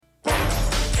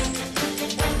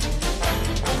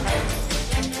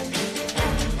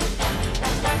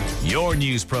Your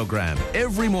news program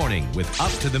every morning with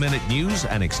up-to-the-minute news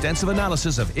and extensive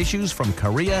analysis of issues from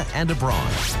Korea and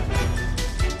abroad.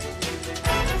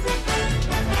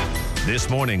 This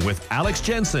morning with Alex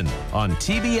Jensen on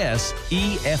TBS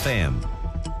EFM.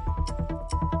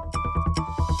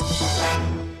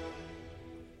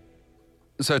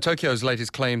 So Tokyo's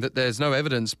latest claim that there's no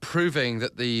evidence proving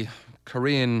that the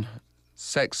Korean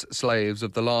sex slaves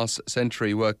of the last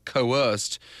century were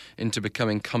coerced into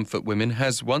becoming comfort women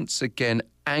has once again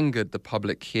angered the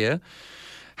public here,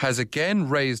 has again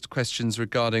raised questions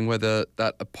regarding whether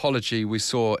that apology we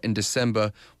saw in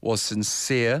December was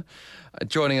sincere.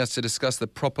 Joining us to discuss the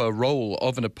proper role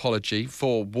of an apology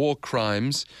for war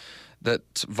crimes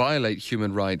that violate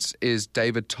human rights is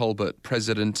David Tolbert,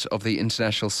 President of the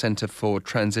International Center for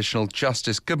Transitional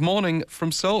Justice. Good morning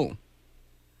from Seoul.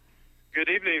 Good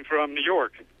evening from New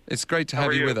York. It's great to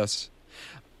have you with us.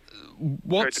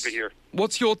 Great to be here.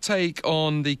 What's your take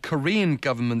on the Korean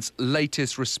government's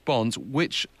latest response,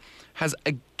 which has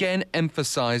again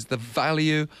emphasized the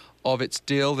value of its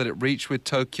deal that it reached with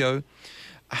Tokyo,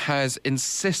 has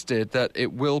insisted that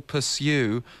it will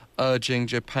pursue urging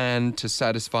Japan to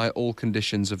satisfy all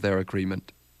conditions of their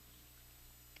agreement?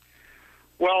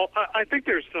 Well, I think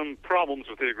there's some problems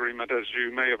with the agreement, as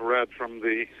you may have read from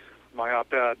my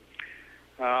op-ed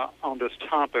on this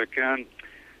topic, and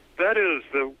that is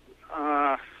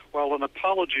while an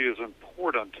apology is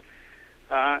important,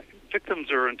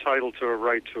 victims are entitled to a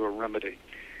right to a remedy.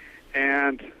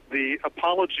 And the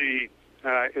apology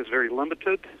is very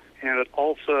limited, and it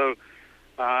also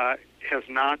has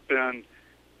not been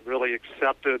really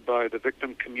accepted by the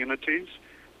victim communities,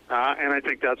 and I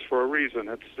think that's for a reason.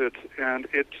 And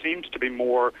it seems to be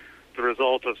more the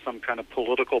result of some kind of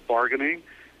political bargaining,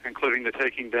 including the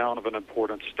taking down of an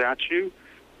important statue,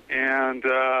 and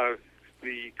the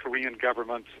Korean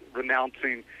government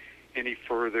renouncing any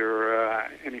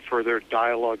further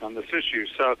dialogue on this issue.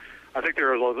 So I think there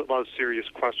are a lot of serious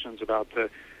questions about the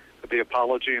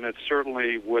apology, and it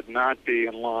certainly would not be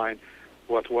in line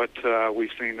with what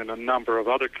we've seen in a number of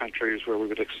other countries where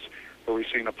we've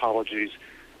seen apologies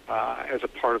as a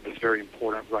part of this very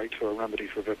important right to a remedy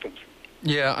for victims.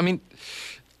 Yeah, I mean,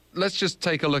 let's just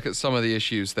take a look at some of the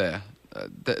issues there.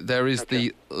 There is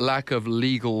the lack of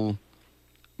legal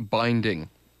binding,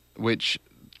 which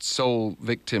Seoul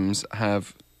victims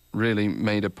have really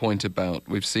made a point about.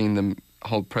 We've seen them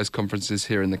hold press conferences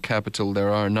here in the capital. There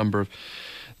are a number of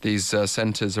these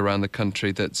centres around the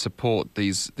country that support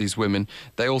these women.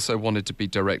 They also wanted to be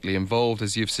directly involved,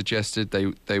 as you've suggested.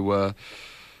 They were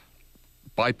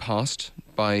bypassed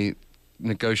by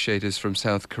negotiators from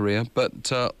South Korea,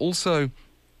 but also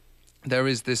there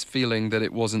is this feeling that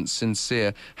it wasn't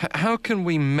sincere. How can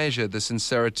we measure the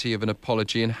sincerity of an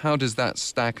apology, and how does that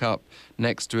stack up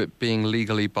next to it being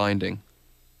legally binding?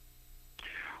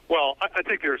 Well, I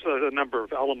think there's a number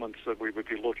of elements that we would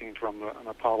be looking from an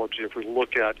apology. If we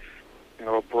look at,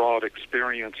 a broad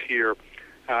experience here,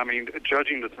 I mean,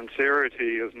 judging the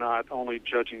sincerity is not only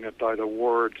judging it by the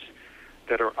words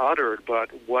that are uttered,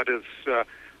 but what is the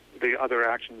other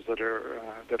actions that are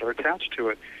attached to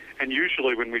it. And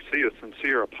usually, when we see a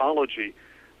sincere apology,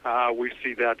 we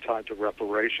see that tied to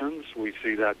reparations. We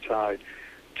see that tied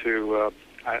to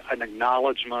an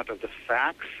acknowledgement of the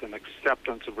facts, an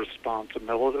acceptance of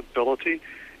responsibility.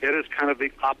 It is kind of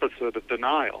the opposite of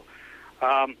denial.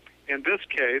 In this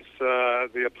case,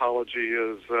 the apology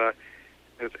is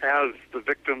as the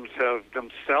victims have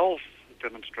themselves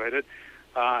demonstrated,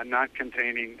 not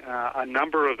containing a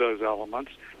number of those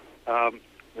elements.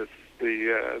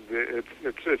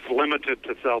 It's limited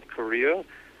to South Korea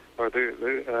or to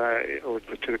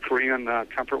the Korean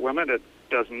comfort women. It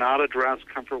does not address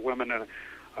comfort women in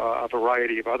a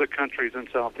variety of other countries in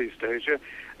Southeast Asia.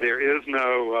 There is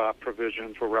no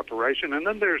provision for reparation. And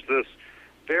then there's this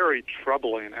very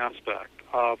troubling aspect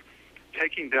of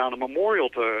taking down a memorial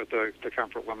to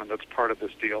comfort women that's part of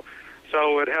this deal.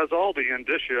 So it has all the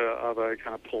indicia of a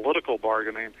kind of political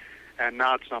bargaining and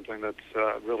not something that's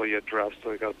really addressed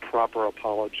like a proper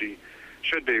apology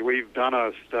should be. We've done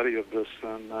a study of this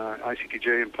in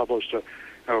ICTJ and published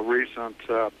a recent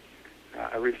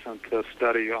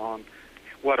study on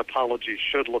what apology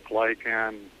should look like,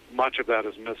 and much of that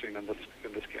is missing in this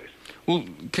case. Well,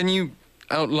 can you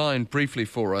outline briefly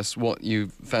for us what you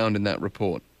found in that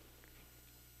report?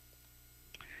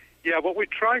 Yeah, what we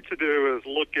tried to do is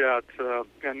look at,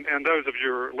 and those of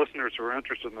your listeners who are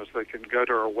interested in this, they can go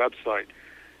to our website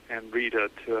and read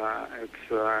it.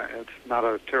 It's not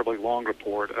a terribly long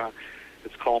report.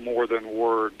 It's called More Than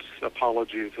Words,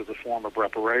 Apologies as a Form of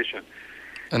Reparation.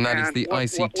 And that is the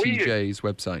ICTJ's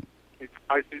website.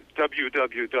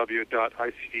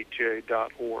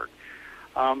 www.ictj.org.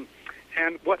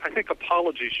 And what I think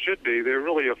apologies should be, they're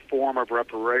really a form of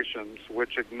reparations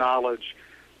which acknowledge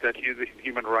that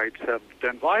human rights have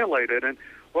been violated. And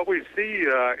what we see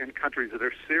in countries that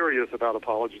are serious about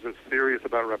apologies, is serious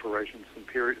about reparations, and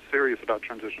serious about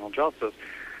transitional justice,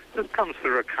 this comes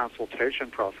through a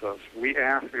consultation process. We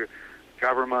ask the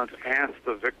government, ask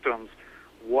the victims,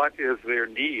 what is their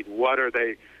need? What are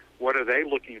they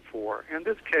looking for? In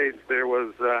this case, there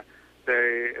was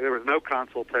no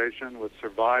consultation with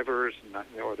survivors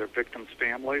or their victims'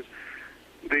 families.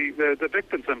 The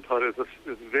victims' input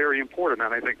is very important,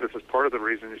 and I think this is part of the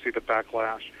reason you see the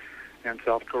backlash in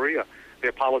South Korea. The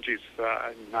apologies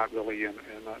not really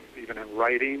even in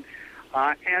writing.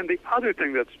 And the other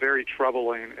thing that's very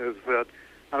troubling is that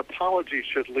an apology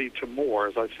should lead to more.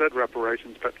 As I've said,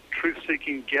 reparations, but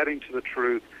truth-seeking, getting to the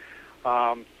truth,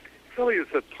 really is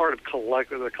a part of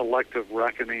the collective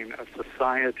reckoning of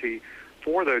society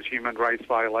for those human rights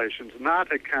violations,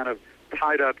 not a kind of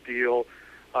tied-up deal.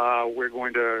 We're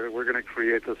going to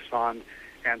create this fund,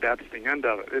 and that's the end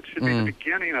of it. It should be the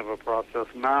beginning of a process,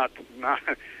 not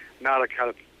a kind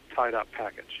of tied-up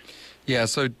package. Yeah.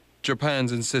 So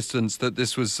Japan's insistence that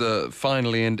this was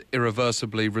finally and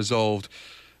irreversibly resolved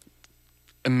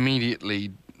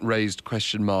immediately raised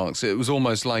question marks. It was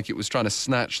almost like it was trying to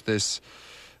snatch this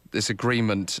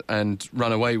agreement and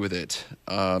run away with it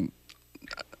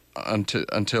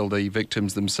until the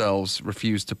victims themselves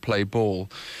refused to play ball.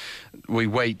 We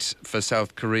wait for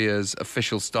South Korea's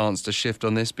official stance to shift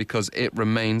on this because it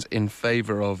remains in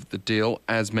favour of the deal,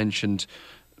 as mentioned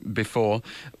before.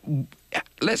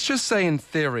 Let's just say in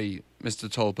theory, Mr.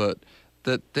 Tolbert,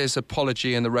 that this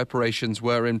apology and the reparations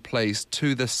were in place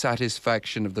to the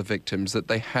satisfaction of the victims, that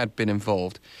they had been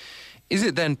involved. Is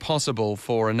it then possible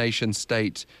for a nation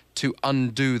state to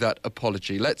undo that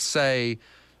apology? Let's say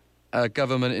a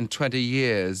government in 20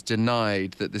 years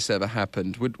denied that this ever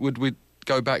happened. Would we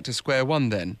go back to square one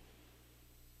then?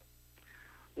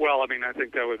 Well, I mean, I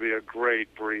think that would be a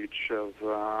great breach of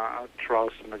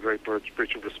trust and a great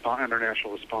breach of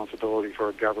international responsibility for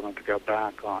a government to go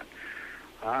back on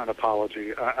an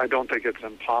apology. I don't think it's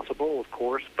impossible, of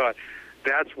course, but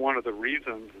that's one of the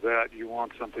reasons that you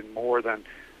want something more than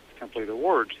simply the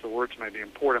words. The words may be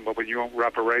important, but when you want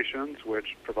reparations,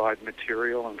 which provide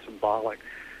material and symbolic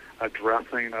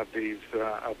addressing of these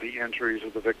of the injuries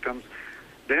of the victims,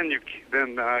 then you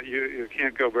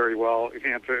can't go very well. You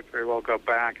can't very well go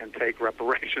back and take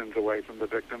reparations away from the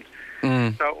victims.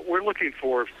 So we're looking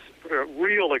for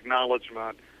real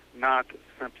acknowledgement, not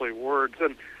simply words.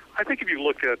 And I think if you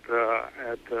look at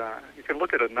you can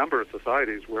look at a number of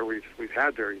societies where we've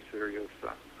had very serious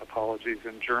apologies.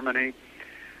 In Germany,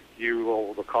 you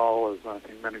will recall, as I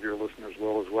think many of your listeners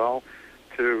will as well,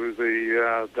 to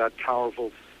that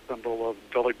powerful symbol of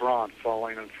Willy Brandt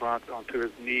falling in front onto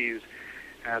his knees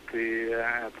at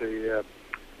the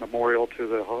memorial to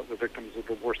the victims of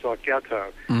the Warsaw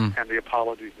Ghetto, and the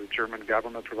apologies the German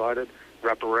government provided,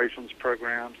 reparations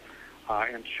programs.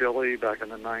 In Chile, back in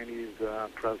the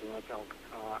 90s, President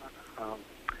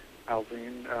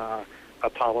Alvin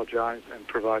apologized and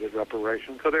provided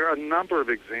reparations. So there are a number of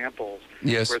examples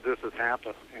where this has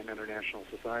happened in international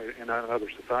society, in other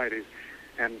societies,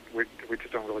 and we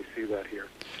just don't really see that here.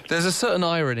 There's a certain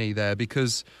irony there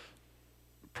because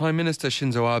Prime Minister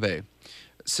Shinzo Abe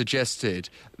suggested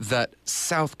that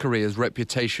South Korea's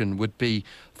reputation would be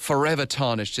forever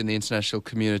tarnished in the international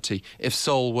community if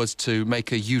Seoul was to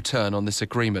make a U-turn on this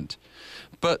agreement.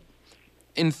 But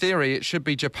in theory, it should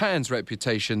be Japan's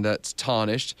reputation that's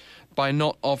tarnished by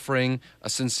not offering a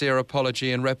sincere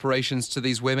apology and reparations to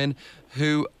these women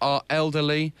who are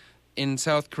elderly. In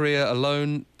South Korea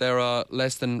alone, there are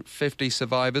less than 50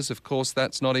 survivors. Of course,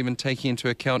 that's not even taking into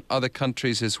account other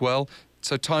countries as well.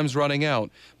 So time's running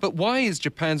out. But why is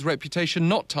Japan's reputation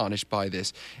not tarnished by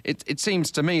this? It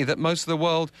seems to me that most of the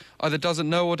world either doesn't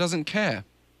know or doesn't care.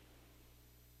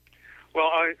 Well,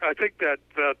 I think that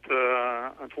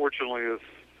unfortunately is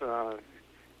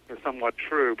somewhat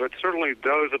true. But certainly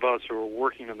those of us who are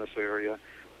working in this area,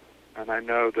 and I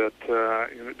know that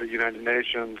the United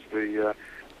Nations, the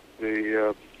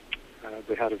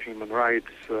head of human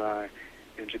rights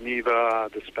in Geneva,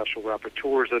 the special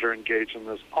rapporteurs that are engaged in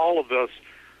this, all of those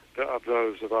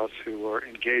of us who are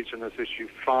engaged in this issue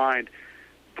find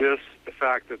the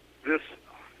fact that this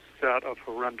set of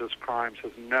horrendous crimes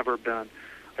has never been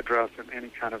addressed in any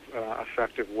kind of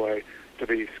effective way to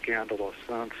be scandalous.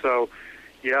 And so,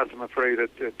 yes, I'm afraid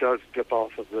it does dip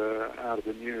off out of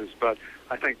the news, but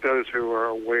I think those who are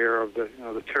aware of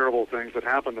the terrible things that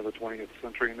happened in the 20th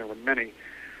century, and there were many,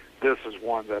 this is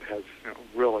one that has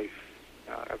really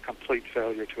a complete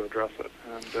failure to address it.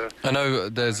 And I know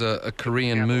there's a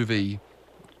Korean movie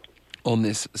on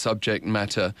this subject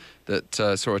matter that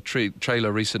saw a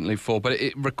trailer recently for, but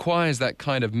it requires that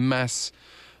kind of mass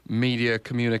media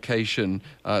communication,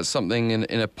 something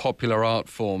in a popular art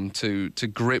form to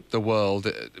grip the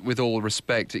world. With all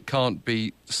respect, it can't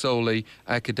be solely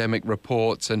academic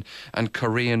reports and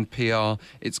Korean PR.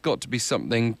 It's got to be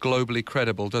something globally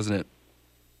credible, doesn't it?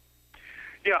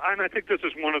 Yeah, and I think this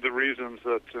is one of the reasons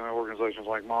that organizations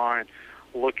like mine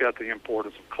look at the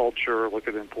importance of culture, look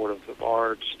at the importance of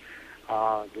arts,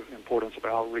 the importance of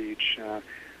outreach,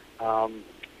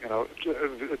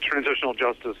 transitional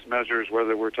justice measures,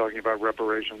 whether we're talking about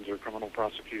reparations or criminal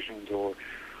prosecutions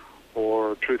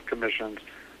or truth commissions.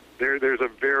 There's a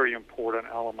very important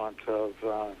element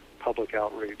of public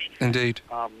outreach. Indeed.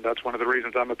 That's one of the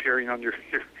reasons I'm appearing on your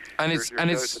show today.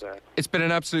 It's been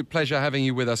an absolute pleasure having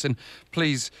you with us, and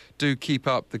please do keep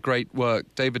up the great work.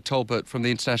 David Tolbert from the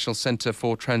International Centre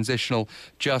for Transitional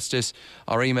Justice.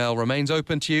 Our email remains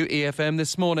open to you,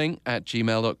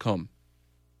 efmthismorning@gmail.com.